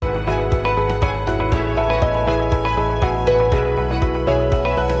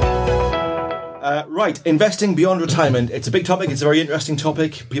Right, investing beyond retirement. It's a big topic. It's a very interesting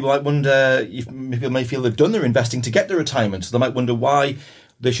topic. People might wonder, people may feel they've done their investing to get to retirement. So they might wonder why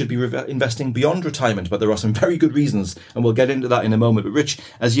they should be investing beyond retirement. But there are some very good reasons, and we'll get into that in a moment. But Rich,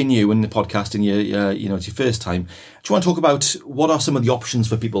 as you're new in the podcast and it's your first time, do you want to talk about what are some of the options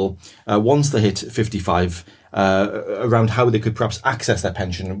for people once they hit 55 around how they could perhaps access their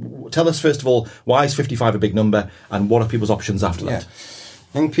pension? Tell us, first of all, why is 55 a big number, and what are people's options after that?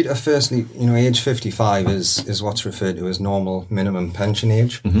 I think, Peter, firstly, age 55 is what's referred to as normal minimum pension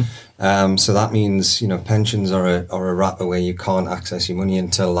age. Mm-hmm. So that means, pensions are a wrapper where you can't access your money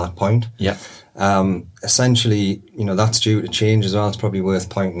until that point. Yeah. Essentially, that's due to change as well. It's probably worth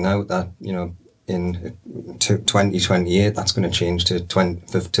pointing out that, in 2028, that's going to change to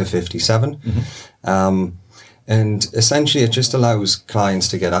 57. Mm-hmm. And essentially, it just allows clients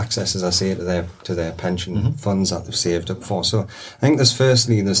to get access, as I say, to their pension mm-hmm. funds that they've saved up for. So I think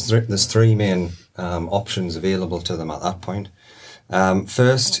there's three main options available to them at that point.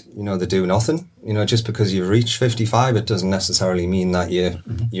 First, they do nothing. Just because you've reached 55, it doesn't necessarily mean that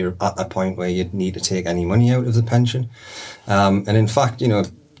you're at that point where you need to take any money out of the pension. And in fact, you're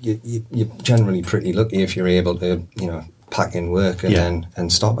generally pretty lucky if you're able to, pack in work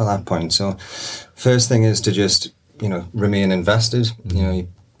and stop at that point. So first thing is to just, remain invested.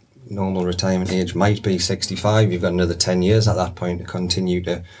 Mm-hmm. Normal retirement age might be 65. You've got another 10 years at that point to continue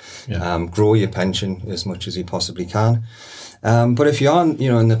to grow your pension as much as you possibly can. But if you aren't,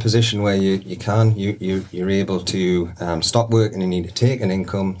 in the position where you're able to stop work and you need to take an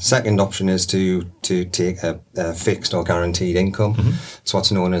income, second option is to take a fixed or guaranteed income. Mm-hmm. It's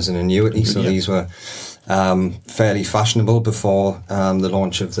what's known as an annuity. So these were fairly fashionable before the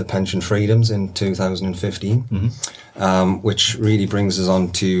launch of the pension freedoms in 2015, mm-hmm. Which really brings us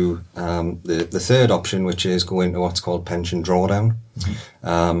on to the third option, which is going to what's called pension drawdown.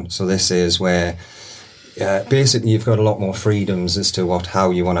 Mm-hmm. So this is where basically you've got a lot more freedoms as to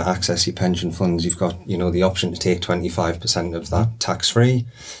how you want to access your pension funds. You've got the option to take 25% of that tax-free.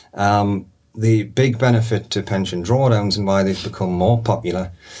 The big benefit to pension drawdowns and why they've become more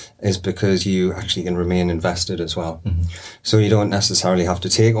popular is because you actually can remain invested as well. Mm-hmm. So you don't necessarily have to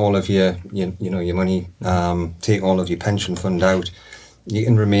take all of your money, take all of your pension fund out. You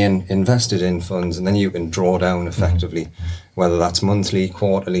can remain invested in funds, and then you can draw down effectively, mm-hmm. whether that's monthly,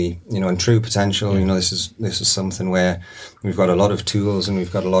 quarterly, in True Potential. Yeah. This is something where we've got a lot of tools and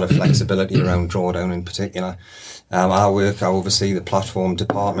we've got a lot of flexibility around drawdown in particular. I oversee the platform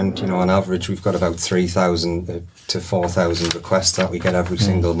department. On average, we've got about 3,000 to 4,000 requests that we get every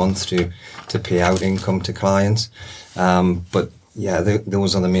single month to pay out income to clients. But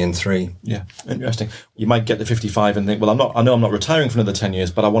those are the main three. Yeah, interesting. You might get to 55 and think, well, I know I'm not retiring for another 10 years,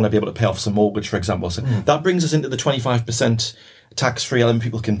 but I want to be able to pay off some mortgage, for example. So that brings us into the 25% tax-free element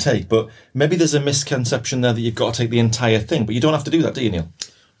people can take. But maybe there's a misconception there that you've got to take the entire thing, but you don't have to do that, do you, Neil?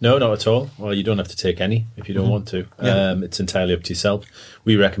 No, not at all. Well, you don't have to take any if you don't want to. Yeah. It's entirely up to yourself.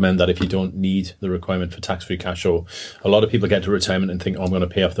 We recommend that if you don't need the requirement for tax-free cash, or a lot of people get to retirement and think, I'm going to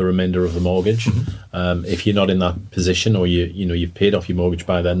pay off the remainder of the mortgage. Mm-hmm. If you're not in that position, or you've paid off your mortgage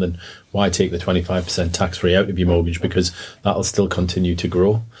by then why take the 25% tax-free out of your mortgage? Because that'll still continue to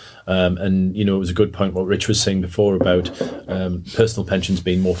grow. And it was a good point what Rich was saying before about personal pensions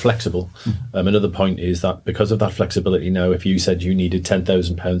being more flexible. Another point is that because of that flexibility now, if you said you needed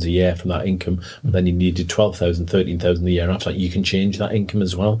 £10,000 a year from that income, but then you needed 12,000, 13,000 a year after that, you can change that income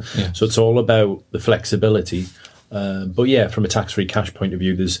as well. Yeah. So it's all about the flexibility. But from a tax-free cash point of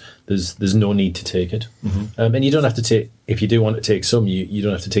view, there's no need to take it. Mm-hmm. And you don't have to take, if you do want to take some, you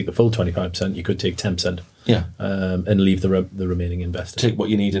don't have to take the full 25%. You could take 10%. Yeah. And leave the remaining invested. Take what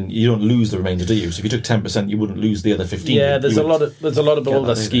you need, and you don't lose the remainder, do you? So if you took 10%, you wouldn't lose the other 15%. Yeah, there's a lot of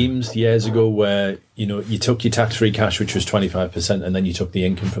older schemes years ago where you took your tax-free cash, which was 25%, and then you took the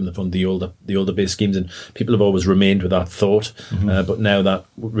income from the fund, the older based schemes, and people have always remained with that thought. Mm-hmm. But now that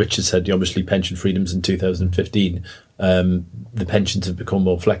Richard said, obviously pension freedoms in 2015. The pensions have become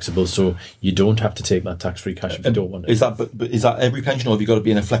more flexible, so you don't have to take that tax-free cash if you don't want it. Is that every pension, or have you got to be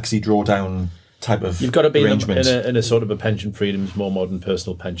in a flexi drawdown type of You've got to be arrangement? in a sort of a pension freedoms, more modern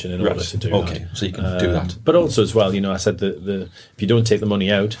personal pension in order to do that. Okay, so you can do that. But also as well, I said that if you don't take the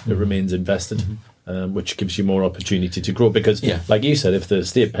money out, it remains invested. Which gives you more opportunity to grow, because like you said, if the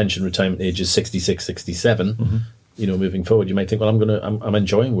state pension retirement age is 66, 67, moving forward, you might think, well, I'm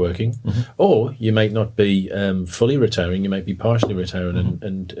enjoying working, or you might not be fully retiring, you might be partially retiring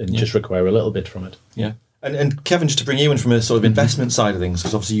and just require a little bit from it. Yeah. And Kevin, just to bring you in from a sort of investment side of things,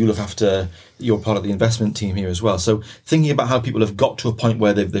 because obviously you look after, you're part of the investment team here as well. So thinking about how people have got to a point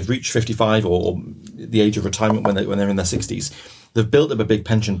where they've reached 55 or the age of retirement when they're in their 60s, they've built up a big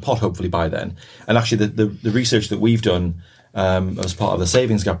pension pot hopefully by then. And actually the research that we've done as part of the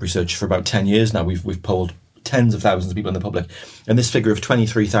Savings Gap research for about 10 years now, we've polled tens of thousands of people in the public, and this figure of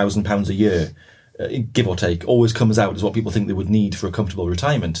 £23,000 a year, give or take, always comes out as what people think they would need for a comfortable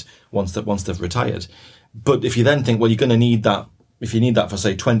retirement once they've retired. But if you then think, well, you're going to need that, if you need that for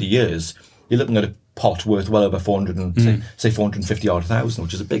say 20 years, you're looking at a pot worth well over 450 odd thousand,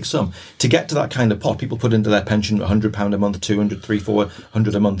 which is a big sum. To get to that kind of pot, people put into their pension £100 a month, 200, 300,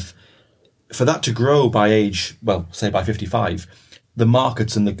 400 a month. For that to grow by age, well, say by 55, the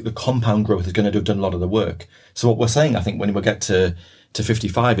markets and the compound growth is going to have done a lot of the work. So what we're saying, I think, when we get to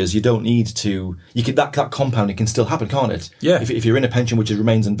 55 is you don't need to, that compounding can still happen, can't it? Yeah. If you're in a pension which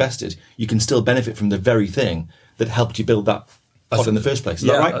remains invested, you can still benefit from the very thing that helped you build that pot in the first place. Is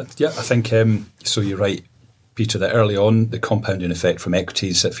that right? I think, so you're right, Peter, that early on, the compounding effect from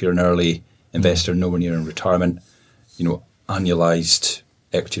equities, if you're an early investor, nowhere near in retirement, annualised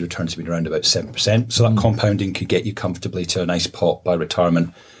equity returns have been around about 7%. So that compounding could get you comfortably to a nice pot by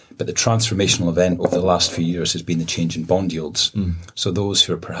retirement. But the transformational event over the last few years has been the change in bond yields. So those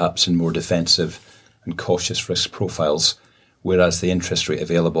who are perhaps in more defensive and cautious risk profiles, whereas the interest rate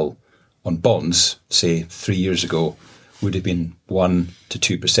available on bonds, say 3 years ago, would have been 1% to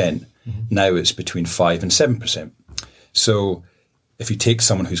 2%. Now it's between 5% and 7%. So if you take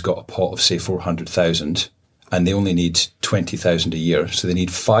someone who's got a pot of, say, 400,000 and they only need 20,000 a year, so they need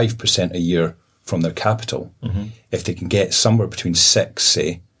 5% a year from their capital. If they can get somewhere between 6,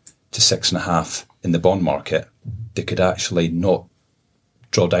 say, to 6.5 in the bond market, they could actually not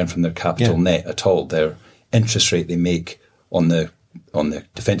draw down from their capital net at all. Their interest rate they make on the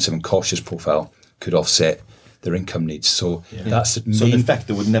defensive and cautious profile could offset their income needs. So that's the main. So in effect,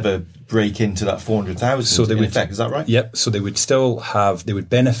 they would never break into that 400,000. So they in would, effect, is that right? Yep. So they would they would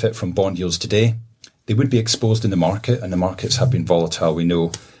benefit from bond yields today. They would be exposed in the market, and the markets have been volatile, we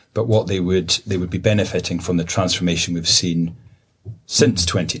know. But what they would be benefiting from the transformation we've seen since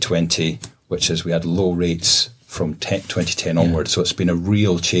 2020, which is we had low rates from 2010 onwards. So it's been a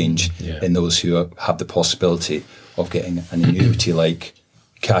real change in those who have the possibility of getting an annuity-like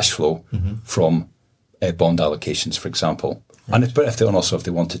cash flow from bond allocations, for example. And if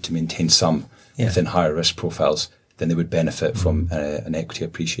they wanted to maintain some within higher risk profiles, then they would benefit from an equity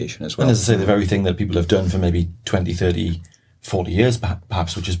appreciation as well. And as I say, the very thing that people have done for maybe 20, 30, 40 years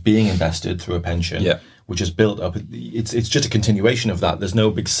perhaps, which is being invested through a pension, which is built up. It's just a continuation of that. There's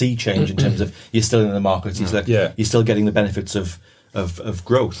no big sea change in terms of you're still in the markets. You're still getting the benefits of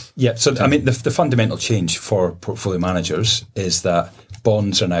growth. Yeah, so I mean, the fundamental change for portfolio managers is that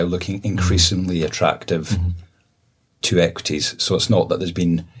bonds are now looking increasingly attractive to equities. So it's not that there's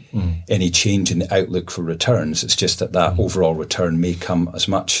been any change in the outlook for returns. It's just that overall return may come as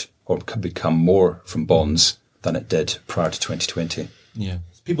much or could become more from bonds than it did prior to 2020. Yeah.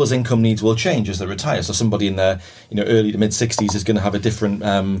 People's income needs will change as they retire. So somebody in their early to mid 60s is going to have a different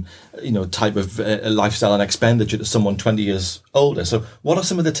type of lifestyle and expenditure to someone 20 years older. So what are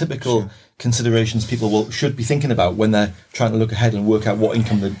some of the typical considerations people should be thinking about when they're trying to look ahead and work out what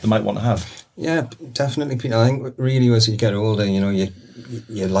income they might want to have? Yeah, definitely, Peter. I think really as you get older,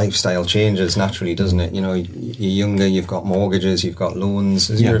 your lifestyle changes naturally, doesn't it? You're younger, you've got mortgages, you've got loans.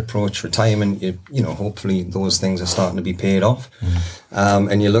 As you approach retirement, hopefully those things are starting to be paid off.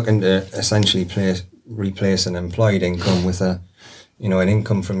 And you're looking to essentially replace an employed income with an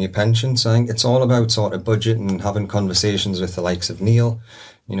income from your pension. So I think it's all about sort of budgeting and having conversations with the likes of Neil,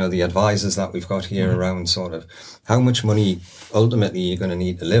 the advisors that we've got here around sort of how much money ultimately you're going to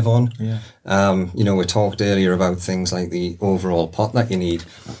need to live on. We talked earlier about things like the overall pot that you need.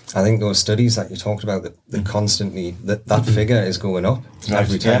 I think those studies that you talked about, that constantly, that figure is going up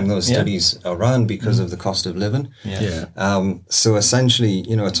every time those studies are run because of the cost of living. So essentially,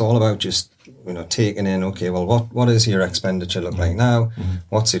 it's all about just taking in, okay, well, what is your expenditure look like now?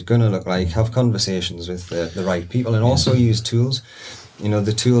 What's it going to look like? Have conversations with the right people, and also use tools.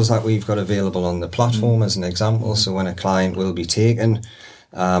 The tools that we've got available on the platform as an example. So when a client will be taken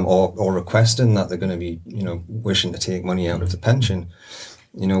or requesting that they're going to be, wishing to take money out of the pension,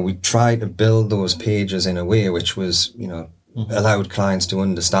 we try to build those pages in a way which was, allowed clients to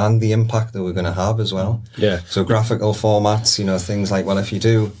understand the impact that we're going to have as well. So graphical formats, things like, well, if you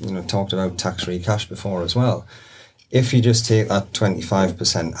do, talked about tax-free cash before as well. If you just take that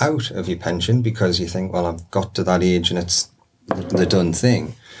 25% out of your pension because you think, well, I've got to that age and it's the done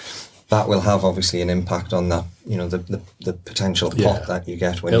thing, that will have obviously an impact on that, the potential pot that you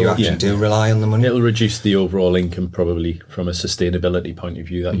get when you actually do rely on the money. It'll reduce the overall income probably from a sustainability point of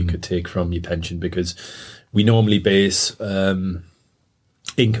view that you could take from your pension, because we normally base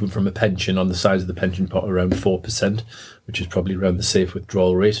income from a pension on the size of the pension pot around 4%, which is probably around the safe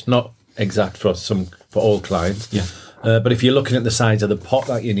withdrawal rate. Not exact for all clients. Yeah. But if you're looking at the size of the pot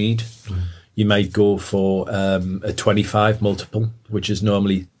that you need, you might go for a 25 multiple, which is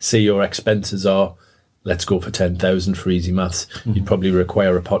normally, say your expenses are, let's go for 10,000 for easy maths. You'd probably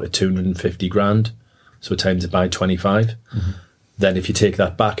require a pot of 250 grand. So times it by 25. Then if you take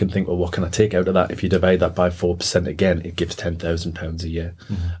that back and think, well, what can I take out of that? If you divide that by 4% again, it gives £10,000 a year.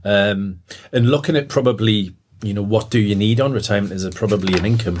 And looking at probably, what do you need on retirement is probably an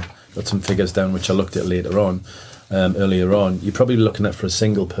income. Got some figures down, which I looked at later on. Earlier on, you're probably looking at, for a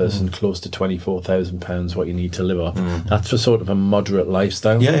single person, close to £24,000 what you need to live off. That's for sort of a moderate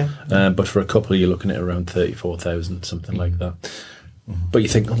lifestyle. But for a couple, you're looking at around 34,000, something like that. But you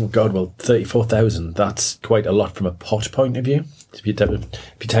think, oh God, well, 34,000, that's quite a lot from a pot point of view. If you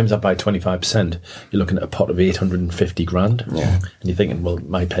times that by 25%, you're looking at a pot of 850 grand. And you're thinking, well,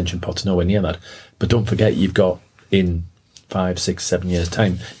 my pension pot's nowhere near that. But don't forget, you've got in 5, 6, 7 years'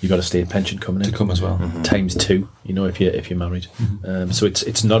 time, you've got a state pension coming in to come as well, times 2. If you're married, so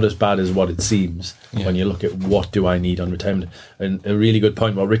it's not as bad as what it seems when you look at what do I need on retirement. And a really good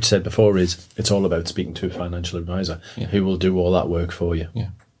point, what Rich said before, is it's all about speaking to a financial advisor who will do all that work for you.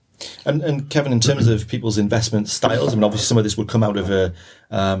 And Kevin, in terms of people's investment styles, I mean, obviously some of this would come out of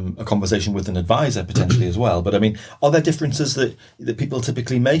a conversation with an advisor potentially as well. But I mean, are there differences that people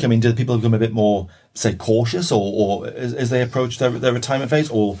typically make? I mean, do people become a bit more, say, cautious, or as they approach their retirement phase,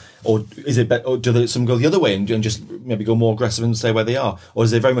 or is it, or do some go the other way and just maybe go more aggressive and stay where they are, or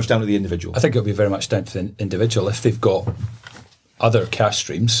is it very much down to the individual? I think it'll be very much down to the individual. If they've got other cash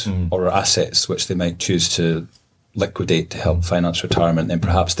streams or assets which they might choose to liquidate to help finance retirement, then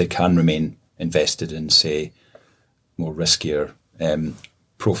perhaps they can remain invested in, say, more riskier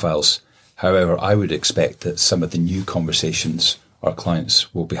profiles. However, I would expect that some of the new conversations our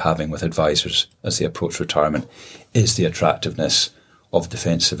clients will be having with advisors as they approach retirement is the attractiveness of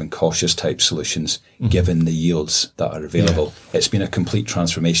defensive and cautious type solutions, given the yields that are available. It's been a complete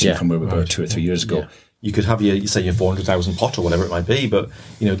transformation from where we were 2 or 3 years ago. You could have your 400,000 pot or whatever it might be, but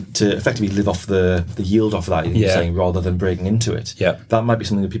to effectively live off the yield off that, you're saying, rather than breaking into it. That might be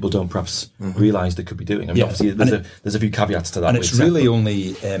something that people don't perhaps realise they could be doing. I mean, obviously, there's a few caveats to that. And it's really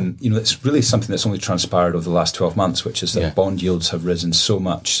only, it's really something that's only transpired over the last 12 months, which is that bond yields have risen so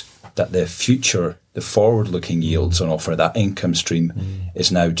much that the forward-looking yields on offer, that income stream,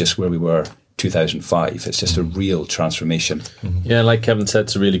 is now just where we were 2005. It's just a real transformation. Yeah, like Kevin said,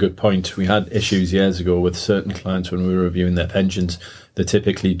 it's a really good point. We had issues years ago with certain clients when we were reviewing their pensions. They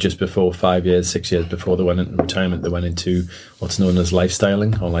typically, just before 5 years, 6 years before they went into retirement, they went into what's known as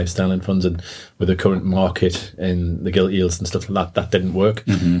lifestyling funds. And with the current market and the gilt yields and stuff like that didn't work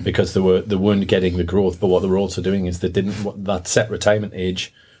because they weren't getting the growth. But what they were also doing is they didn't want that set retirement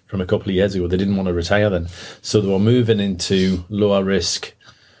age from a couple of years ago. They didn't want to retire then, so they were moving into lower risk,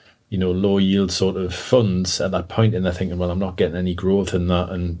 low yield sort of funds at that point, and they're thinking, well, I'm not getting any growth in that,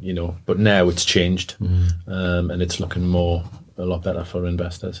 and but now it's changed, and it's looking a lot better for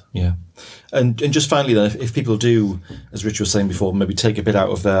investors. And just finally then, if people do, as Rich was saying before, maybe take a bit out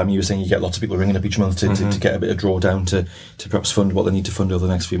of you were saying you get lots of people ringing up each month to get a bit of drawdown to perhaps fund what they need to fund over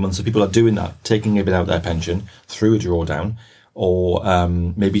the next few months. So people are doing that, taking a bit out of their pension through a drawdown, or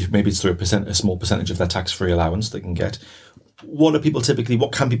maybe it's through a small percentage of their tax-free allowance they can get. What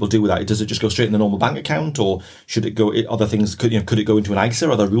can people do with that? Does it just go straight in the normal bank account, or should it go other things? Could it go into an ISA?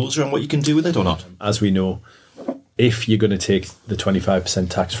 Are there rules around what you can do with it or not? As we know, if you're going to take the 25%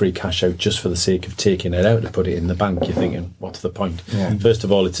 tax-free cash out just for the sake of taking it out to put it in the bank, you're thinking, what's the point? First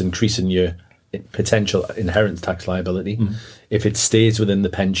of all, it's increasing your potential inheritance tax liability. If it stays within the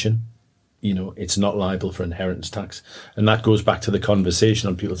pension, it's not liable for inheritance tax. And that goes back to the conversation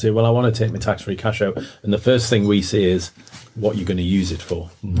on people say, well, I want to take my tax-free cash out. And the first thing we say is, what you're going to use it for.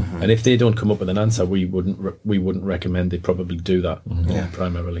 And if they don't come up with an answer, we wouldn't recommend they probably do that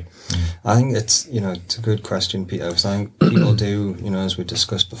primarily. I think it's a good question, Peter, because I think people do, as we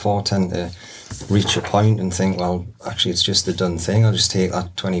discussed before, tend to reach a point and think, well, actually it's just a done thing, I'll just take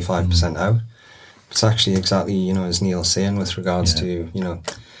that 25% out. It's actually exactly, as Neil's saying, with regards to,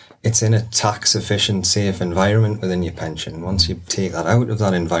 it's in a tax efficient, safe environment within your pension. Once you take that out of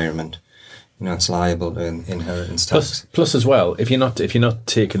that environment, it's liable to inheritance tax. Plus, as well, if you're not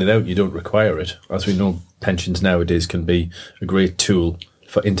taking it out, you don't require it. As we know, pensions nowadays can be a great tool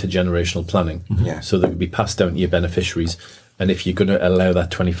for intergenerational planning. So that would be passed down to your beneficiaries. And if you're going to allow that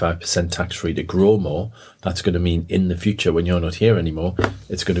 25% tax free to grow more, that's going to mean in the future, when you're not here anymore,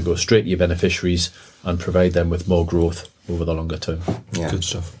 it's going to go straight to your beneficiaries and provide them with more growth over the longer term. Good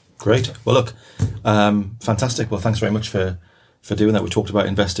stuff. Great. Well, look, fantastic. Well, thanks very much for for doing that. We talked about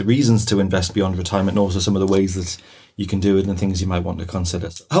reasons to invest beyond retirement, and also some of the ways that you can do it and things you might want to consider.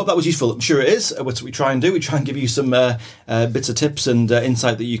 So I hope that was useful. I'm sure it is. That's what we try and do. We try and give you some bits of tips and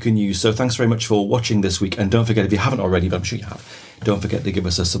insight that you can use. So thanks very much for watching this week. And don't forget, if you haven't already, but I'm sure you have, don't forget to give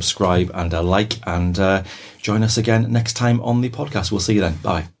us a subscribe and a like, and join us again next time on the podcast. We'll see you then.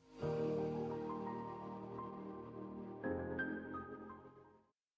 Bye.